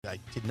I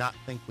did not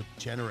think would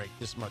generate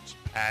this much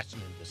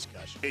passion and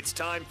discussion. It's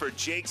time for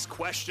Jake's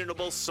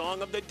questionable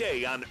song of the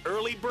day on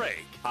Early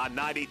Break on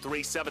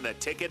 93.7 The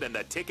Ticket and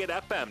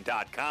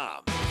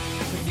theticketfm.com.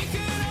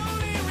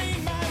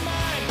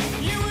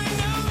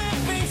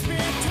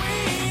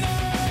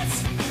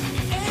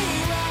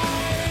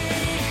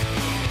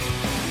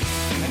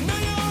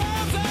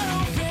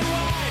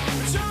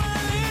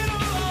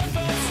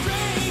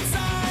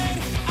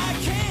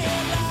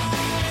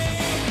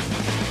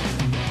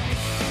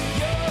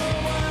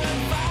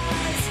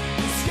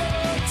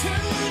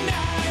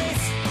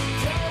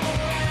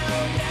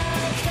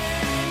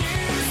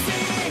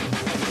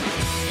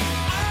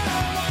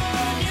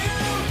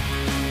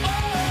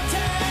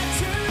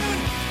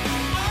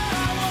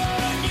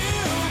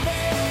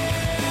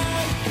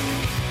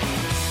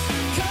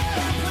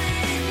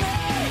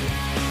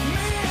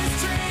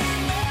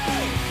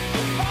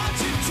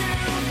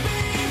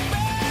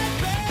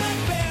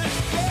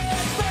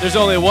 There's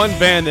only one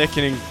band that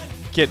can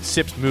get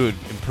Sip's mood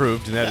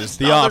improved, and that is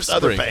The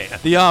Offspring.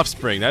 The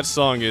Offspring. That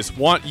song is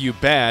Want You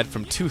Bad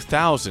from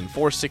 2000.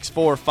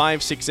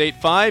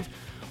 464-5685.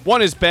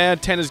 1 is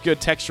bad, 10 is good.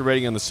 Texture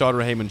rating on the Sauter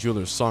Heyman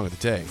Jewelers Song of the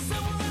Day.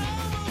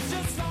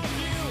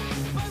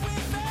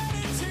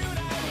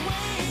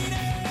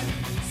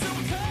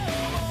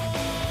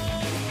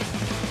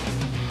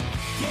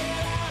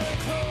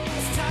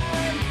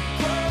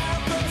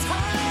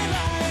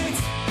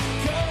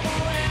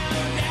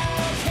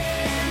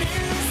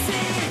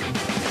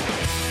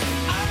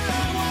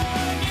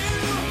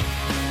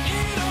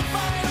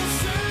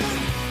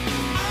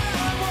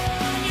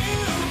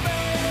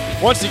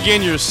 Once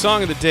again, your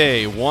song of the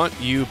day, Want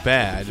You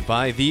Bad,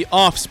 by The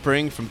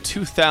Offspring from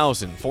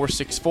 2000.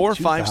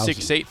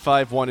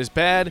 464-5685. 1 is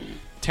bad,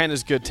 10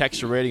 is good.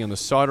 Texture rating on the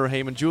Sauter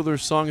Heyman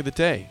Jewelers Song of the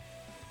Day.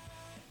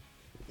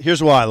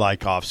 Here's why I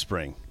like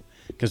Offspring.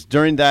 Because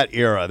during that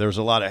era, there was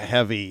a lot of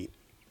heavy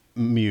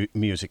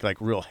music, like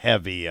real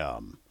heavy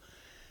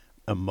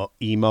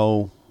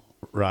emo,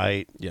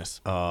 right?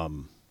 Yes. There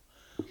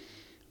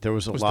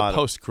was a it was lot the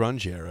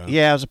post-grunge era.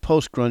 Yeah, it was a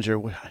post-grunge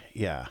era.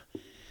 Yeah.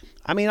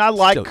 I mean, I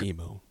like still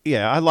emo.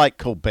 Yeah, I like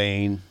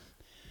Cobain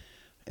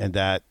and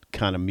that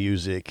kind of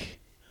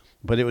music,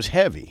 but it was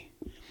heavy.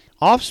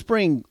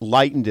 Offspring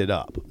lightened it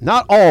up.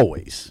 Not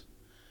always.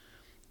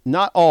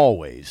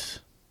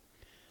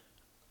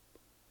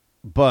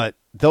 But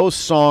those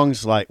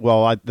songs,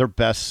 their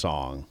best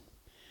song,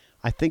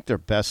 I think their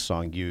best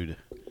song,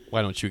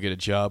 Why Don't You Get a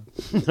Job?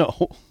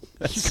 No.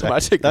 That's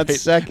second.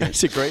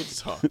 That's a great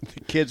song. The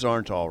Kids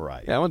Aren't All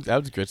Right. Yeah, that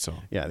was a good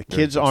song. Yeah, The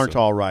Kids Aren't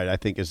All Right, I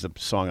think, is the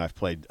song I've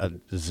played a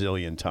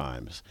zillion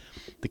times.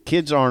 The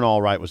Kids Aren't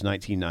All Right was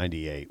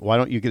 1998. Why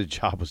Don't You Get a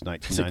Job was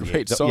 1998. It's a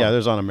great song. Yeah,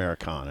 there's on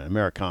Americana.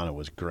 Americana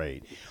was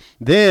great.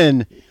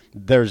 Then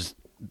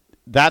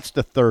that's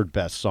the third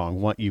best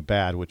song, Want You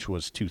Bad, which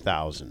was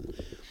 2000.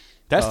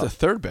 That's the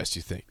third best,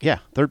 you think? Yeah,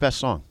 third best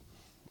song.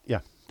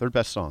 Yeah, third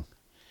best song.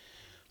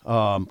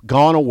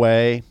 Gone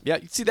Away. Yeah,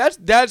 see, that's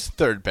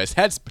third best.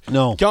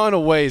 No. Gone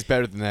Away is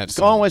better than that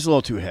song. Gone Away's a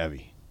little too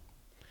heavy.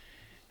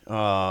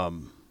 I'll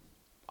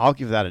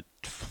give that a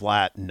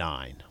flat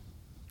 9.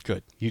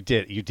 Good. You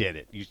did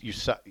it. You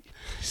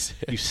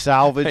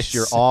salvaged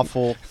your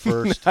awful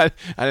first. I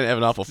didn't have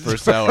an awful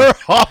first hour.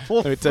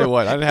 Let me tell you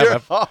what. I didn't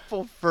have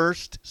awful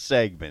first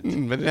segment. I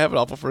didn't have an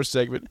awful first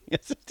segment.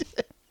 Yes, it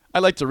did.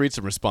 I'd like to read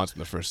some response from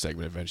the first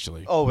segment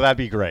eventually. Oh, that'd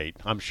be great.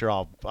 I'm sure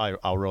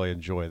I'll really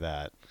enjoy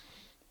that.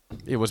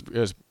 It was a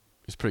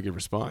pretty good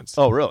response.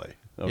 Oh, really?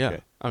 Okay. Yeah.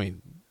 I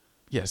mean,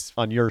 yes.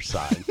 On your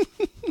side.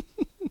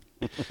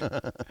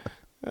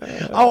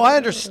 I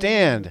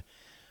understand.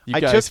 You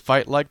guys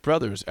fight like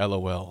brothers,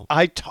 LOL.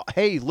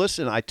 Hey,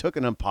 listen, I took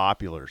an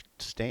unpopular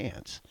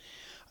stance.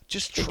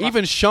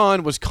 Even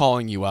Sean was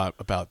calling you out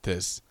about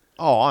this.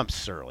 Oh, I'm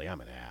surly. I'm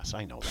an ass.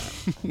 I know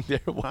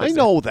that. I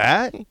know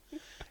that.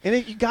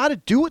 And you got to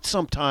do it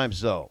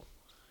sometimes, though.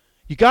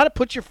 You got to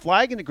put your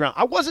flag in the ground.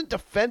 I wasn't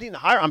defending the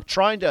hire. I'm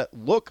trying to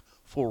look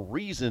for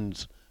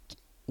reasons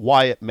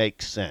why it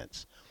makes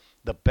sense.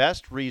 The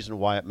best reason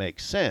why it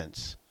makes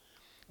sense,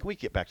 can we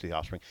get back to The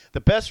Offspring? The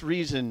best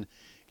reason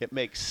it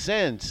makes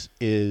sense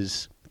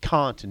is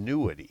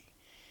continuity.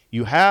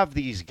 You have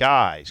these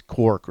guys,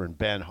 Corcoran,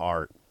 Ben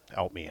Hart,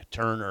 help me,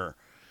 Turner,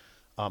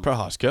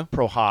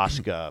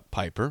 Prohaska,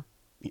 Piper,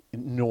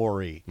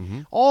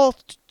 Nori, all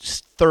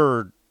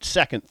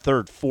second,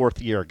 third,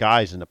 fourth year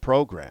guys in the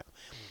program.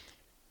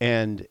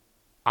 And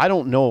I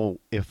don't know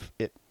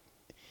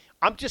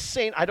I'm just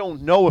saying I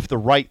don't know if the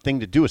right thing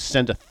to do is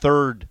send a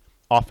third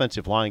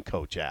offensive line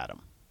coach at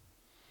him.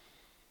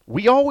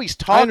 We always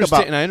talk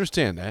about, and I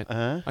understand that.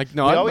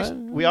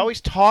 We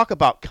always talk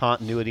about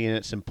continuity and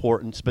its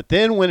importance, but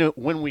then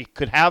when we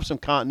could have some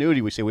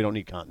continuity, we say we don't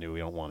need continuity, we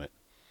don't want it.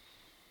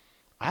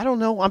 I don't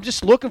know. I'm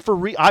just looking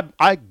for you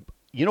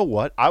know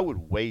what? I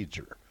would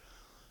wager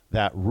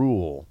that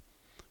Rule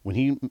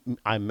when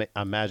I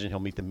imagine he'll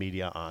meet the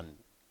media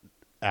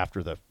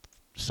after the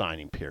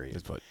signing period.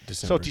 It's what,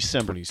 December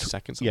 22nd,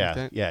 something like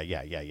that?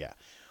 Yeah.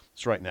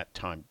 It's right in that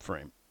time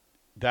frame.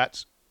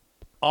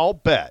 I'll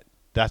bet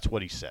That's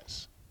what he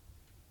says.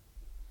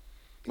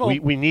 Well,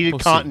 we needed we'll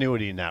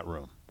continuity in that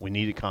room. We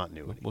needed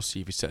continuity. We'll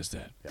see if he says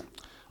that.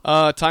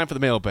 Yeah. Time for the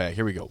mailbag.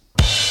 Here we go.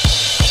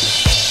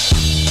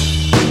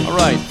 All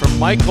right, from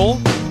Michael.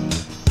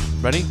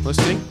 Ready?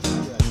 Listening?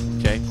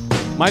 Okay.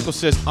 Michael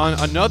says, on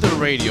another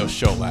radio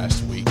show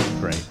last week,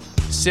 Great.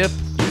 Sip,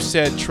 you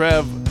said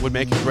Trev would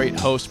make a great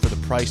host for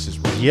The Price is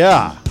Right.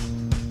 Yeah.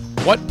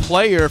 What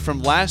player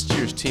from last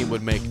year's team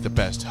would make the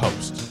best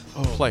host?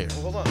 Player.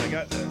 Hold on.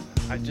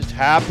 I just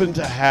happen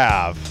to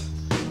have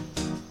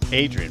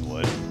Adrian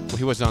Wood. Well,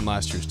 he wasn't on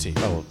last year's team.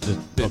 Oh,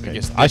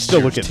 okay. I I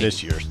still look at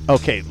this year's.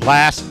 Okay,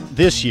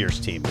 this year's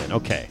team then.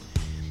 Okay.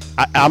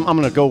 I'm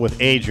going to go with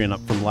Adrian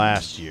up from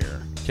last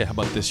year. Okay, how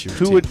about this year's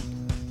team?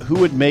 Who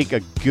would make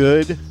a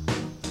good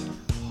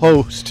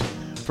host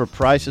for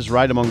Price is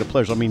Right among the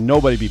players? I mean,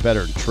 nobody'd be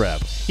better than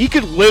Trev. He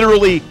could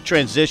literally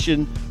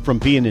transition from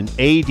being an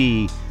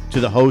AD to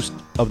the host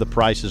of The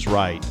Price is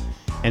Right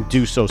and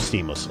do so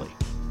seamlessly.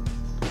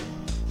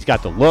 He's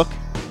got the look.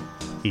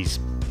 He's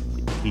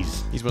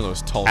one of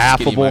those tall,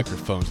 affable. skinny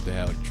microphones they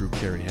have, like Drew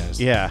Carey has.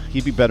 Yeah,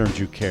 he'd be better than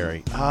Drew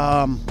Carey.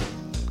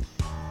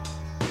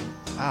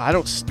 I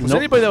don't. Was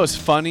anybody that was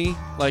funny,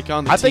 like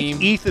on the team? I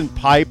think Ethan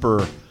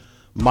Piper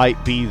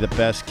might be the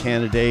best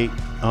candidate.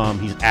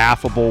 He's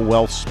affable,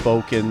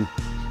 well-spoken.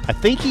 I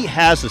think he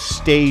has a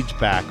stage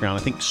background.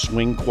 I think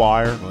swing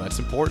choir. Well, that's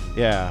important.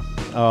 Yeah.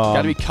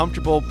 Got to be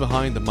comfortable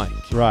behind the mic.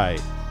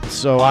 Right.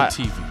 So on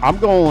TV. I'm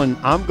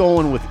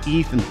going with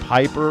Ethan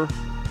Piper,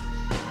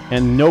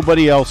 and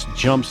nobody else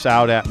jumps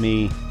out at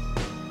me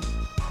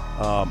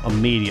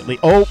immediately.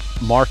 Oh,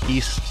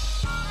 Marquise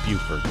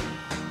Buford.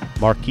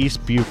 Marquise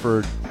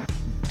Buford,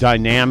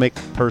 dynamic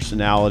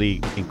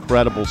personality,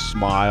 incredible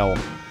smile.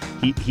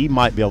 He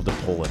might be able to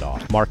pull it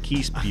off.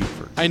 Marquise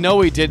Buford. I know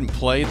he didn't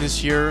play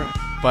this year,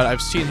 but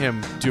I've seen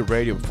him do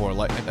radio before.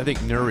 Like I think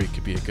Nuri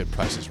could be a good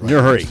Price is Right.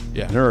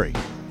 Nuri.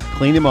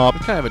 Clean him up.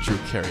 Kind of a Drew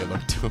Carey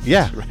look to him.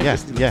 Yeah, right?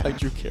 yeah. Like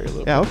Drew Carey a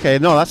little Yeah, okay.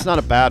 No, that's not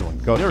a bad one.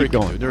 Nuri keep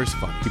going. Nuri's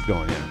funny. Keep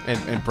going, yeah.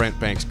 And Brent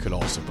Banks could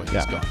also, but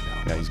he's gone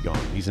now. Yeah, he's gone.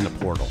 He's in the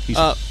portal.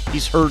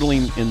 He's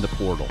hurtling in the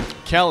portal.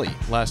 Kelly,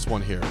 last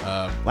one here.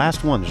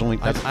 Last one. There's only.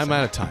 I'm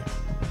out of time.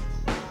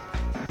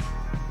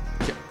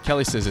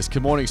 Kelly says this.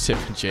 Good morning, Sip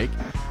and Jake.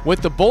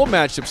 With the bowl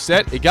matchup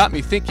set, it got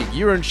me thinking.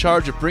 You're in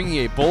charge of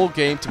bringing a bowl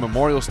game to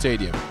Memorial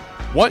Stadium.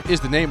 What is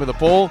the name of the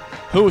bowl?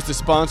 Who is the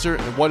sponsor?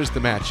 And what is the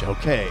matchup?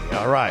 Okay,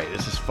 all right.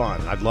 This is fun.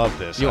 I'd love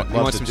this. You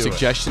want some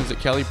suggestions that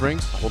Kelly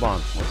brings? Hold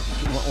on.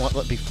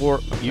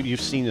 Before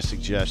you've seen the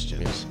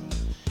suggestions. Yes.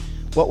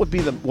 What would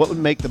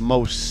make the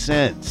most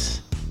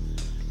sense?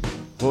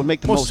 What would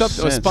make the most sense?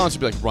 A sponsor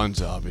would be like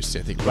Runza,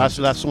 obviously. I think that's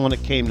the one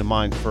that came to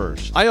mind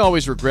first. I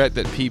always regret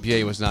that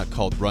PBA was not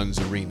called Runs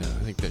Arena.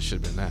 I think that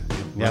should have been that.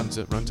 Yeah.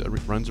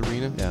 Runs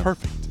Arena? Yeah.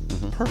 Perfect.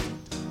 Mm-hmm.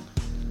 Perfect.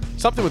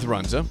 Something with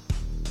Runza.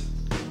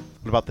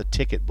 What about the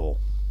Ticket Bowl?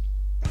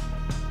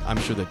 I'm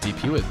sure that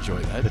DP would enjoy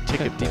that. The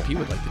Ticket Bowl. DP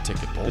would like the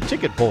Ticket Bowl. The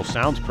Ticket Bowl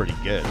sounds pretty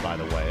good, by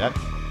the way. That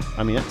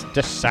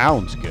just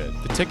sounds good.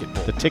 The Ticket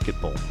Bowl. The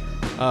Ticket Bowl.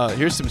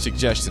 Here's some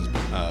suggestions.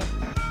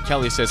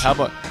 Kelly says, "How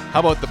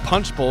about the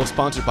Punch Bowl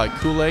sponsored by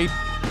Kool-Aid?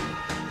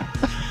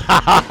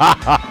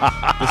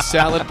 The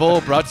Salad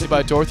Bowl brought to you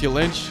by Dorothy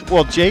Lynch."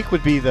 Well,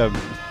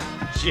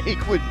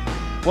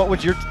 What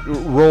would your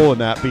role in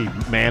that be?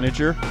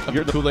 Manager?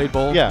 You're the Kool-Aid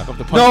Bowl? Yeah. Of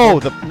the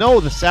Punch Bowl?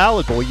 The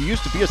Salad Bowl. You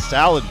used to be a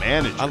salad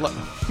manager.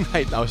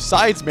 Right now,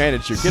 sides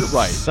manager. Get it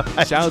right.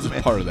 Salads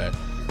is part of that.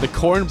 The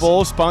Corn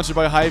Bowl sponsored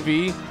by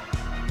Hy-Vee.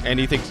 And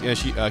he thinks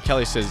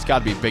Kelly says it's got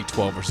to be Big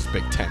 12 versus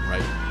Big 10,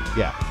 right?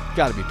 Yeah.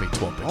 Got to be Big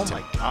 12, Big 10. Oh,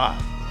 my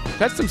God.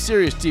 That's some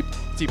serious deep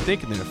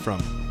thinking there from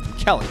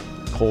Kelly.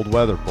 Cold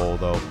Weather Bowl,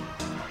 though.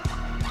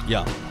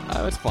 Yeah.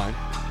 That's fine.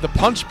 The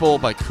Punch Bowl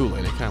by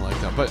Kool-Aid, I kind of like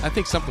that. But I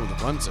think something with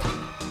the Runza.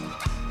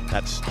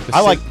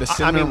 The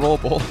Cinnamon Roll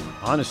Bowl.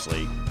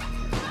 Honestly,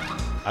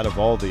 out of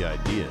all the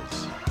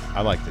ideas,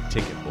 I like the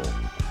Ticket Bowl.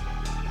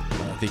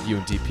 I think you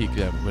and DP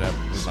would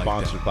have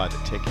sponsored by the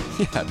Ticket.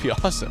 Yeah, that'd be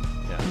awesome.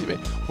 Yeah.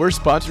 We're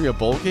sponsoring a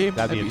bowl game?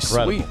 That'd be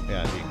incredible. Sweet.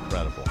 Yeah, that'd be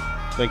incredible.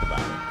 Think about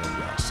it. That'd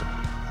be awesome.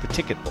 The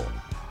Ticket Bowl.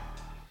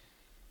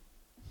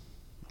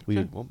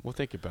 Okay, we'll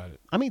think about it.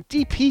 I mean,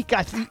 DP,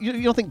 guys,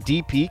 you don't think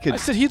DP could... I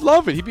said he'd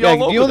love it. He'd be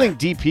all over it. You don't think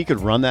DP could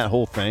run that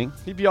whole thing?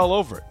 He'd be all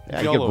over it.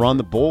 Yeah, he could run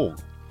the bowl.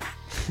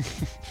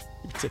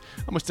 I'm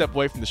going to step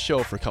away from the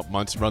show for a couple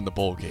months and run the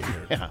bowl game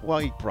here. Yeah, well,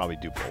 he'd probably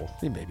do both.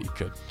 Maybe he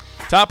could.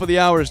 Top of the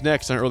hour is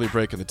next on Early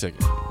Break in the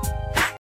Ticket.